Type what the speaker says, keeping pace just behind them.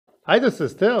Hi, this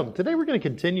is Tim. Today we're going to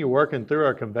continue working through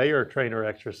our conveyor trainer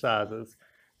exercises.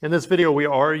 In this video we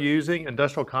are using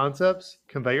Industrial Concepts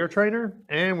conveyor trainer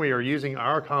and we are using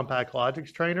our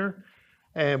Compactlogix trainer.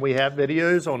 And we have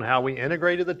videos on how we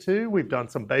integrated the two. We've done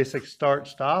some basic start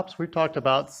stops. We've talked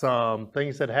about some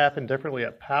things that happen differently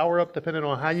at power up depending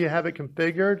on how you have it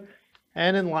configured.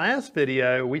 And in last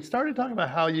video we started talking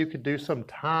about how you could do some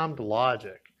timed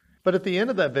logic. But at the end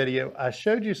of that video I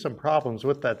showed you some problems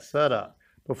with that setup.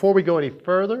 Before we go any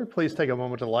further, please take a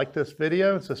moment to like this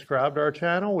video and subscribe to our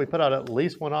channel. We put out at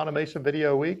least one automation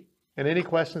video a week, and any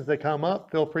questions that come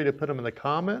up, feel free to put them in the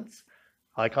comments.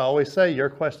 Like I always say, your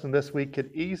question this week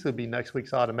could easily be next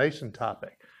week's automation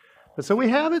topic. But so we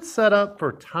have it set up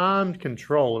for timed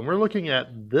control, and we're looking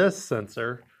at this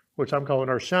sensor, which I'm calling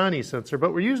our shiny sensor,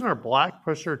 but we're using our black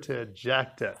pusher to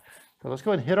eject it. So let's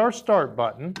go ahead and hit our start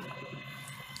button.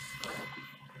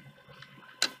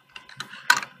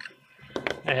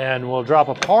 And we'll drop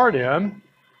a part in,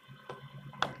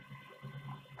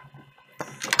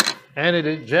 and it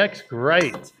ejects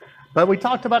great. But we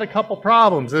talked about a couple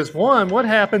problems. There's one, what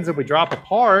happens if we drop a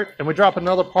part and we drop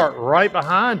another part right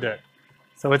behind it?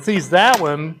 So it sees that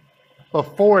one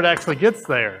before it actually gets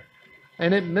there,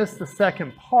 and it missed the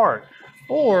second part.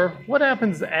 Or what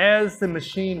happens as the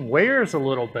machine wears a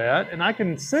little bit, and I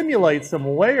can simulate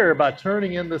some wear by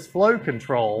turning in this flow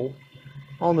control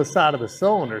on the side of the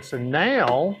cylinder. So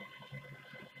now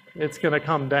it's going to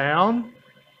come down.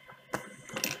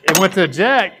 It went to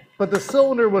eject, but the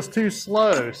cylinder was too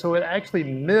slow, so it actually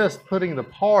missed putting the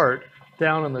part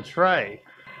down in the tray.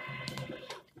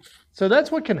 So that's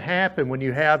what can happen when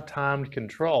you have timed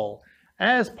control.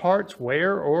 As parts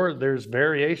wear or there's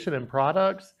variation in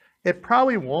products, it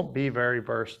probably won't be very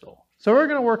versatile. So we're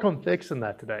going to work on fixing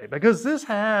that today because this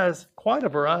has quite a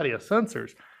variety of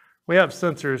sensors. We have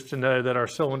sensors to know that our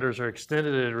cylinders are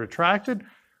extended and retracted.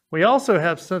 We also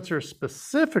have sensors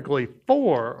specifically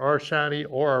for our shiny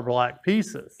or our black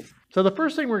pieces. So the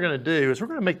first thing we're going to do is we're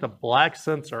going to make the black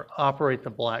sensor operate the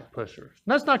black pusher. And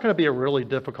that's not going to be a really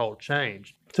difficult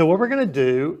change. So what we're going to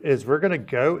do is we're going to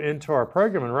go into our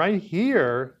program, and right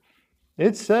here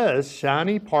it says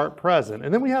shiny part present,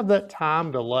 and then we have that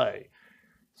time delay.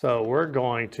 So we're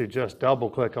going to just double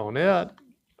click on it,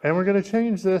 and we're going to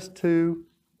change this to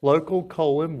local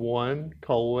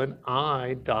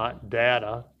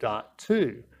 :1:I.data.2.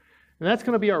 And that's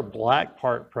going to be our black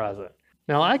part present.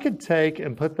 Now I could take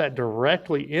and put that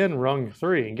directly in rung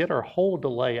 3 and get our whole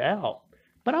delay out,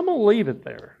 but I'm going to leave it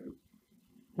there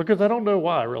because I don't know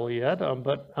why really yet,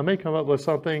 but I may come up with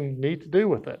something neat to do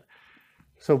with it.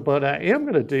 So what I am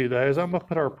going to do though is I'm going to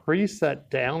put our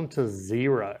preset down to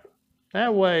 0.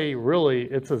 That way really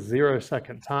it's a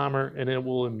 0-second timer and it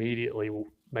will immediately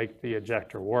make the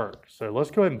ejector work. So let's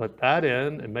go ahead and put that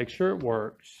in and make sure it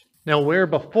works. Now where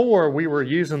before we were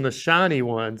using the shiny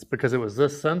ones because it was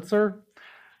this sensor,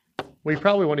 we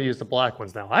probably want to use the black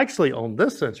ones now. Actually on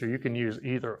this sensor you can use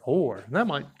either or. And that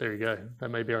might, there you go, that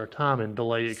may be our time and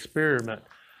delay experiment.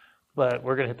 But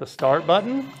we're going to hit the start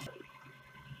button.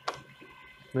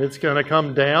 It's going to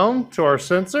come down to our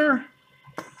sensor.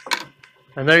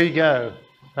 And there you go.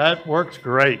 That works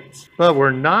great, but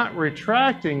we're not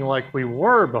retracting like we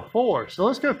were before. So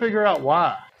let's go figure out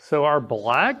why. So our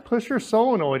black pusher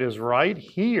solenoid is right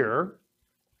here.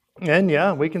 And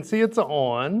yeah, we can see it's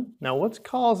on. Now what's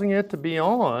causing it to be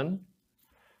on?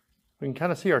 We can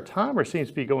kind of see our timer seems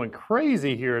to be going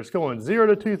crazy here. It's going 0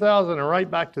 to 2000 and right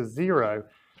back to 0.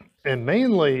 And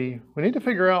mainly, we need to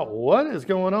figure out what is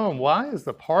going on. Why is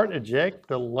the part eject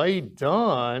delay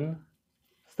done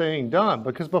staying done?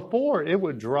 Because before it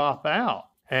would drop out,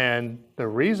 and the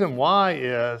reason why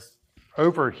is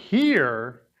over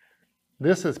here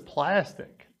this is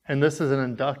plastic and this is an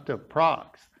inductive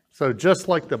prox. So just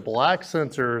like the black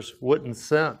sensors wouldn't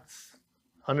sense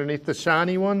underneath the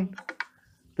shiny one,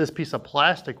 this piece of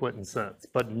plastic wouldn't sense,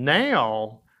 but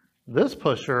now this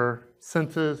pusher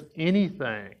senses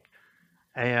anything,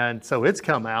 and so it's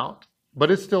come out but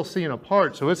it's still seeing a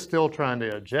part, so it's still trying to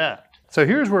eject. So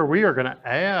here's where we are going to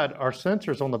add our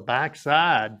sensors on the back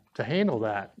side to handle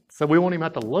that. So we won't even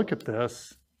have to look at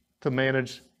this to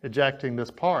manage ejecting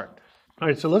this part. All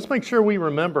right, so let's make sure we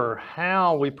remember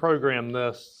how we program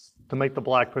this to make the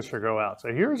black pusher go out.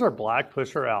 So here's our black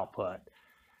pusher output.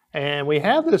 And we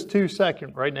have this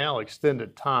 2-second right now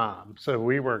extended time. So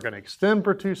we were going to extend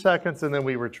for 2 seconds and then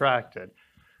we retracted.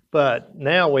 But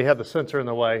now we have the sensor in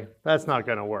the way. That's not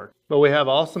going to work. But we have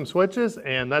awesome switches,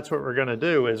 and that's what we're going to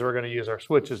do is we're going to use our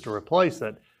switches to replace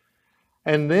it.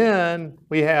 And then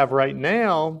we have right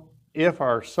now, if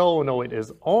our solenoid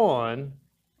is on,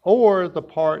 or the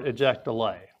part eject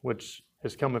delay, which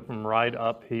is coming from right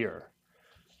up here.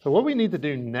 So what we need to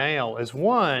do now is,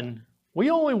 one,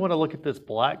 we only want to look at this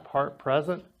black part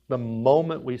present the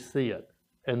moment we see it.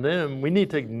 And then we need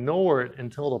to ignore it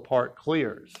until the part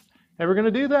clears. And we're going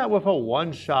to do that with a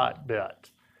one-shot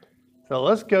bit. So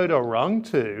let's go to rung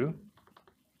 2.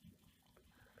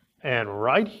 And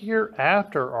right here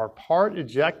after our part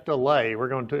eject delay, we're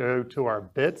going to go to our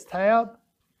bits tab.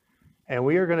 And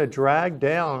we are going to drag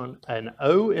down an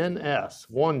ONS,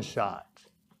 one shot.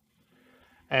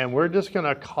 And we're just going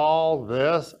to call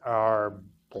this our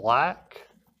black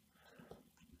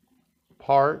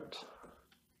part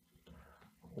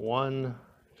one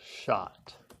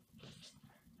shot.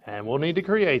 And we'll need to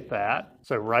create that.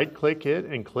 So right click it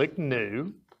and click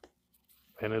new.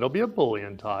 And it'll be a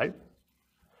Boolean type.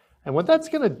 And what that's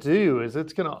going to do is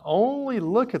it's going to only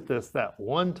look at this that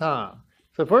one time.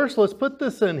 So first let's put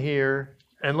this in here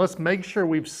and let's make sure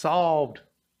we've solved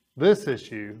this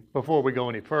issue before we go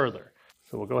any further.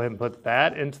 So we'll go ahead and put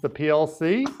that into the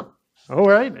PLC. All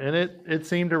right, and it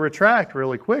seemed to retract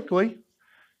really quickly.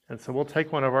 And so we'll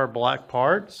take one of our black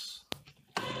parts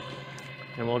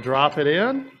and we'll drop it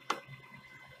in.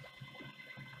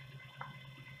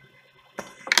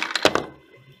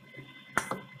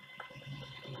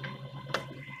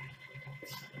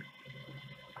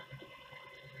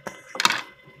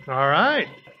 All right,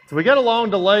 so we got a long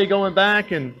delay going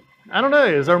back, and I don't know,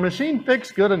 is our machine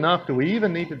fixed good enough? Do we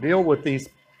even need to deal with these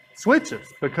switches?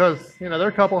 Because, you know, they're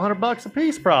a couple $100 a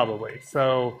piece probably.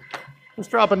 So let's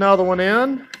drop another one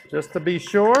in just to be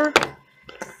sure.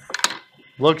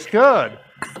 Looks good.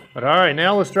 But all right,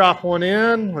 now let's drop one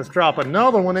in. Let's drop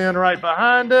another one in right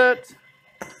behind it.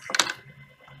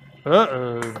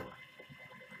 Uh-oh.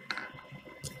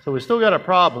 So we still got a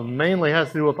problem. Mainly has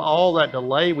to do with all that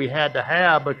delay we had to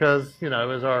have because, you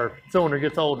know, as our cylinder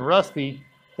gets old and rusty,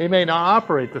 it may not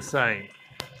operate the same.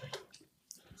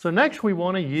 So next we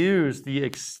want to use the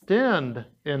extend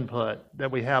input that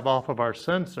we have off of our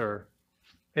sensor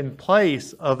in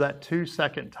place of that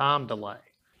 2-second time delay.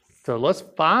 So let's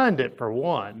find it for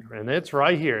one, and it's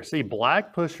right here. See,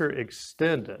 black pusher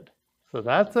extended. So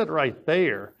that's it right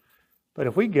there. But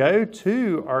if we go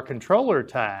to our controller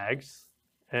tags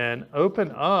and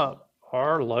open up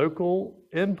our local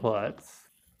inputs,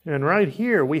 and right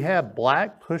here we have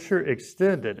black pusher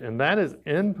extended, and that is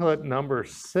input number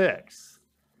 6.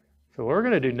 So what we're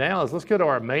going to do now is let's go to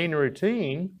our main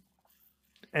routine,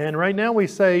 and right now we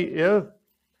say if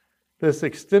this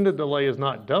extended delay is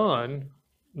not done,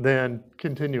 then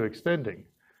continue extending.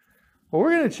 Well,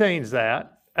 we're going to change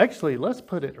that. Actually, let's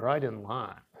put it right in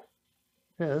line.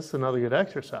 Yeah, this is another good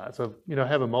exercise of, you know,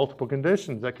 having multiple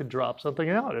conditions that could drop something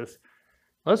out.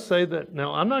 Let's say that,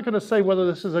 now I'm not going to say whether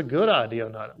this is a good idea or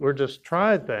not. We're just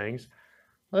trying things.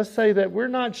 Let's say that we're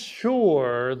not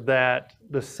sure that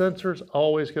the sensor's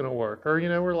always going to work. Or, you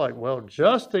know, we're like, well,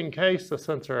 just in case the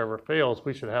sensor ever fails,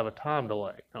 we should have a time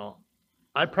delay. Now,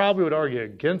 I probably would argue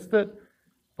against it,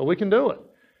 but we can do it.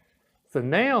 So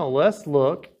now let's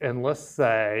look and let's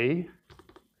say,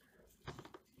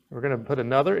 we're going to put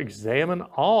another examine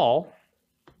all,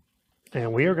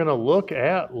 and we are going to look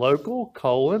at local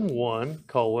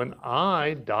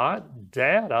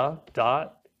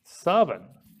 :1:I.data.7.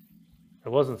 It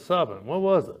wasn't 7. What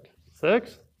was it?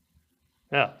 6?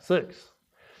 Yeah, 6.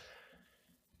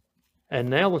 And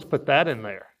now let's put that in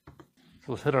there.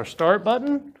 So let's hit our start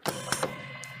button.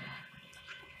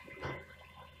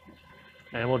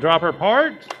 And we'll drop our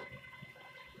part.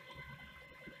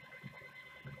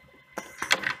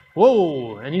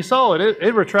 Whoa, and you saw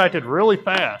it retracted really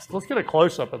fast. Let's get a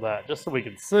close-up of that just so we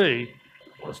can see.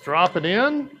 Let's drop it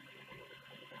in,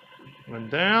 and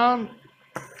down,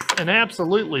 and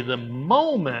absolutely the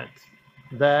moment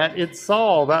that it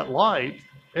saw that light,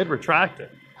 it retracted.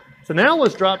 So now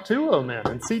let's drop 2 of them in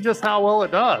and see just how well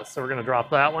it does. So we're going to drop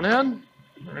that one in.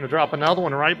 We're going to drop another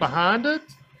one right behind it.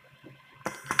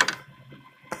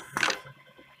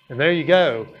 And there you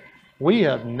go. We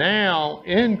have now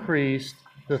increased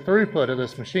the throughput of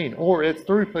this machine, or its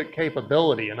throughput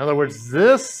capability. In other words,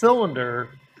 this cylinder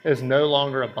is no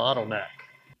longer a bottleneck.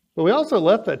 But we also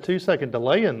left that 2-second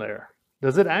delay in there.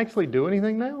 Does it actually do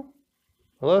anything now?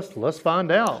 Well, let's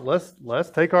find out. Let's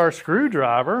take our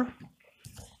screwdriver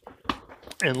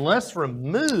and let's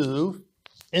remove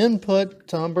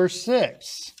input number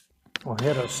 6. We'll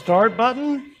hit a start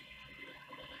button,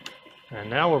 and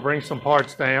now we'll bring some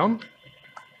parts down.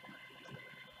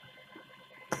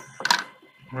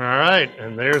 All right,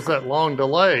 and there's that long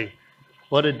delay.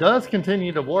 But it does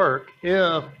continue to work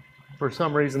if, for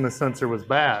some reason, the sensor was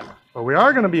bad. But we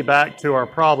are going to be back to our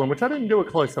problem, which I didn't do a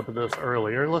close-up of this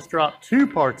earlier. Let's drop 2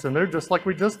 parts in there, just like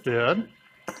we just did.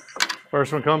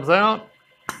 First one comes out,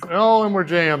 Oh, and we're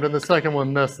jammed and the second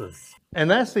one misses. And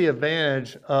that's the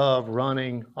advantage of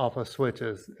running off of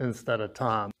switches instead of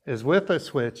time, is with a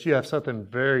switch, you have something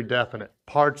very definite.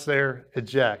 Parts there,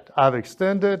 eject. I've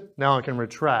extended, now I can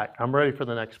retract. I'm ready for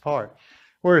the next part.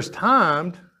 Whereas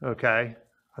timed, okay,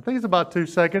 I think it's about 2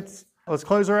 seconds. Let's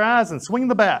close our eyes and swing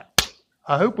the bat.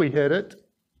 I hope we hit it.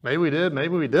 Maybe we did,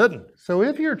 maybe we didn't. So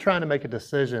if you're trying to make a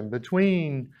decision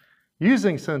between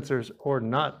using sensors or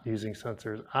not using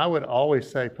sensors, I would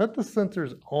always say put the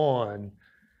sensors on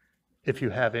if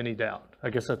you have any doubt. I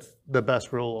guess that's the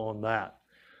best rule on that.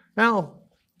 Now,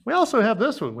 we also have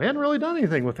this one. We hadn't really done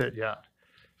anything with it yet.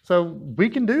 So we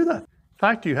can do that. In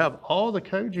fact, you have all the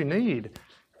code you need.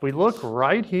 If we look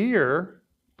right here,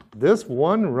 this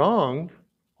one rung,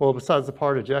 well, besides the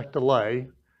part eject delay,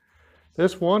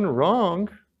 this one rung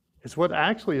is what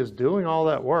actually is doing all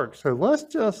that work. So let's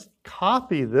just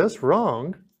copy this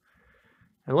rung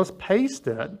and let's paste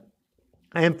it.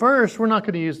 And first, we're not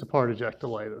going to use the part eject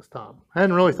delay this time. I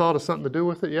hadn't really thought of something to do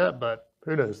with it yet, but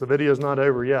who knows, the video's not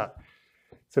over yet.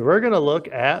 So we're going to look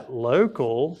at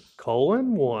local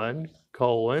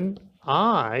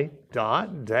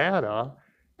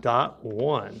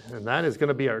 :1:I.data.1, and that is going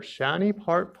to be our shiny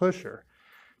part pusher.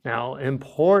 Now,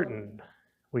 important,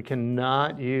 we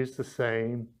cannot use the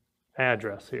same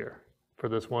address here for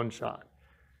this one shot.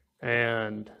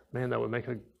 And man, that would make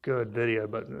a good video,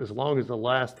 but as long as the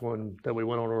last one that we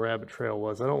went on a rabbit trail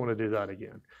was, I don't want to do that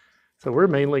again. So we're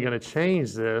mainly going to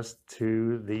change this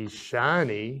to the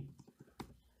shiny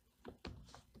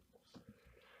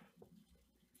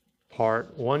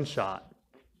part one shot.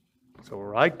 So we'll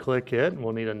right click it and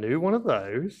we'll need a new one of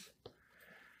those.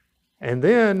 And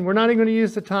then we're not even going to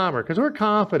use the timer because we're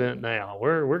confident now.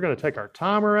 We're going to take our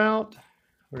timer out.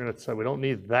 We're going to say we don't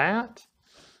need that.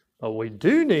 What we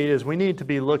do need is we need to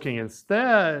be looking,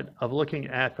 instead of looking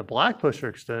at the black pusher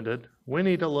extended, we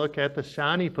need to look at the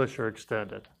shiny pusher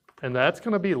extended. And that's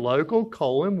going to be local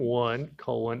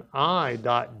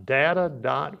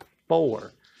 :1:I.data.4.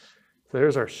 So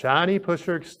there's our shiny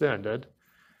pusher extended.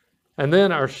 And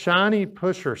then our shiny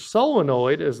pusher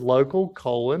solenoid is local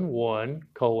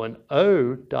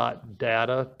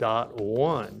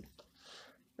 :1:O.data.1.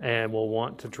 And we'll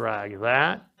want to drag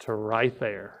that to right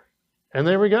there. And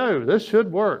there we go. This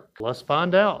should work. Let's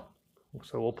find out.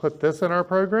 So we'll put this in our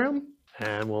program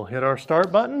and we'll hit our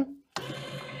start button.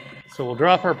 So we'll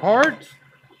drop our part.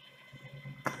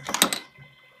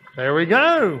 There we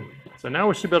go. So now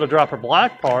we should be able to drop our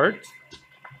black part.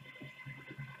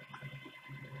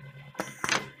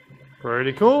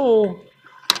 Pretty cool.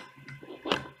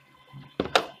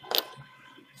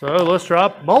 So let's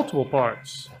drop multiple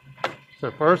parts.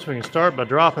 So first we can start by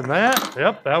dropping that.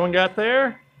 Yep, that one got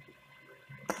there.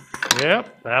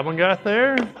 Yep, that one got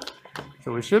there.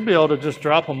 So we should be able to just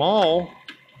drop them all.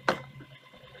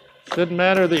 Shouldn't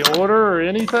matter the order or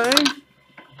anything.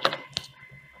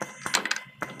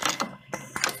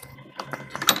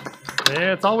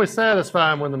 Yeah, it's always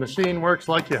satisfying when the machine works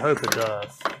like you hope it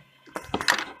does.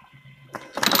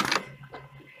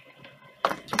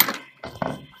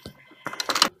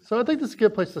 So I think this is a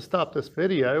good place to stop this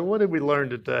video. What did we learn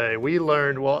today? We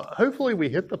learned, well, hopefully we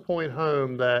hit the point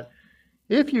home that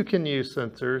if you can use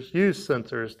sensors, use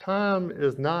sensors. Time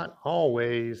is not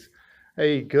always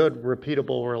a good,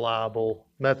 repeatable, reliable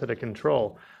method of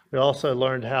control. We also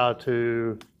learned how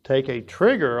to take a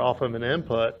trigger off of an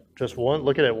input, just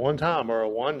look at it one time or a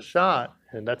one shot,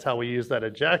 and that's how we use that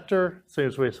ejector. As soon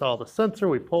as we saw the sensor,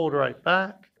 we pulled right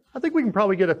back. I think we can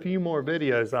probably get a few more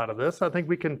videos out of this. I think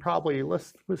we can probably,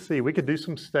 let's see, we could do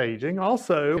some staging.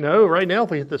 Also, you know, right now if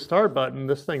we hit the start button,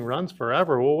 this thing runs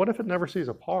forever. Well, what if it never sees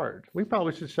a part? We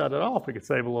probably should shut it off. We could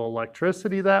save a little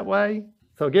electricity that way.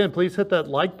 So again, please hit that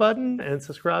like button and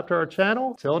subscribe to our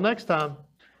channel. Till next time.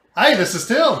 Hi, this is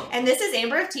Tim. And this is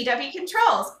Amber of TW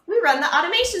Controls. We run the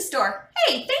automation store.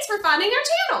 Hey, thanks for finding our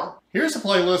channel. Here's a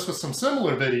playlist with some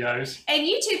similar videos. And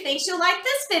YouTube thinks you'll like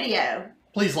this video.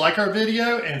 Please like our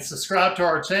video and subscribe to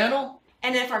our channel.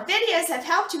 And if our videos have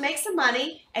helped you make some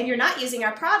money and you're not using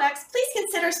our products, please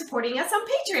consider supporting us on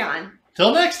Patreon.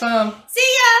 Till next time. See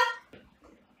ya!